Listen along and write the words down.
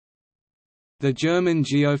The German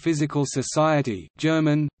Geophysical Society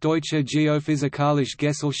German, Deutsche Geophysikalische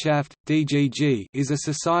Gesellschaft, DGG, is a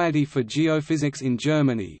society for geophysics in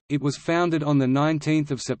Germany. It was founded on 19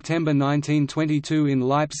 September 1922 in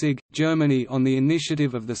Leipzig, Germany on the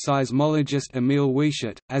initiative of the seismologist Emil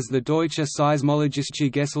Wieschert, as the Deutsche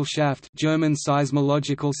Seismologische Gesellschaft German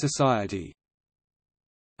Seismological Society.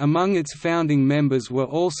 Among its founding members were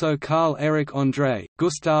also Karl Erich André,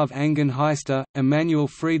 Gustav Angenheister, Emanuel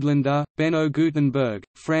Friedlander, Benno Gutenberg,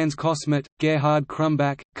 Franz Kosmet, Gerhard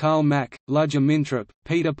Krumbach, Karl Mach, Ludger Mintrop,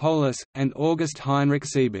 Peter Paulus, and August Heinrich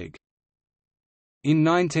Seebig. In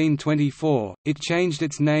 1924, it changed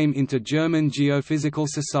its name into German Geophysical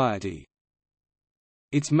Society.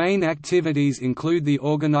 Its main activities include the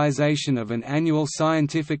organization of an annual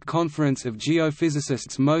scientific conference of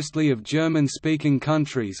geophysicists mostly of German-speaking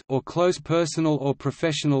countries or close personal or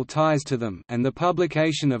professional ties to them, and the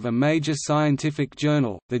publication of a major scientific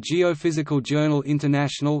journal, the Geophysical Journal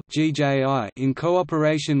International (GJI), in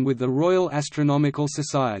cooperation with the Royal Astronomical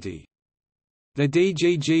Society. The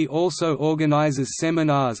DGG also organizes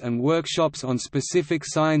seminars and workshops on specific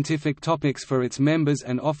scientific topics for its members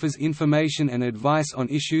and offers information and advice on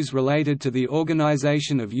issues related to the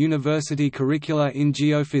organization of university curricula in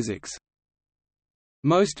geophysics.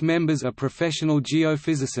 Most members are professional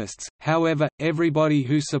geophysicists, however, everybody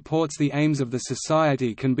who supports the aims of the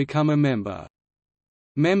society can become a member.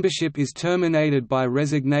 Membership is terminated by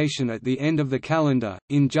resignation at the end of the calendar.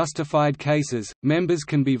 In justified cases, members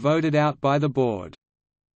can be voted out by the board.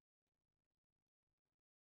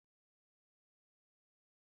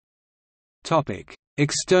 Topic: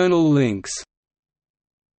 External links.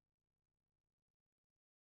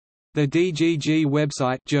 The DGG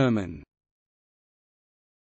website German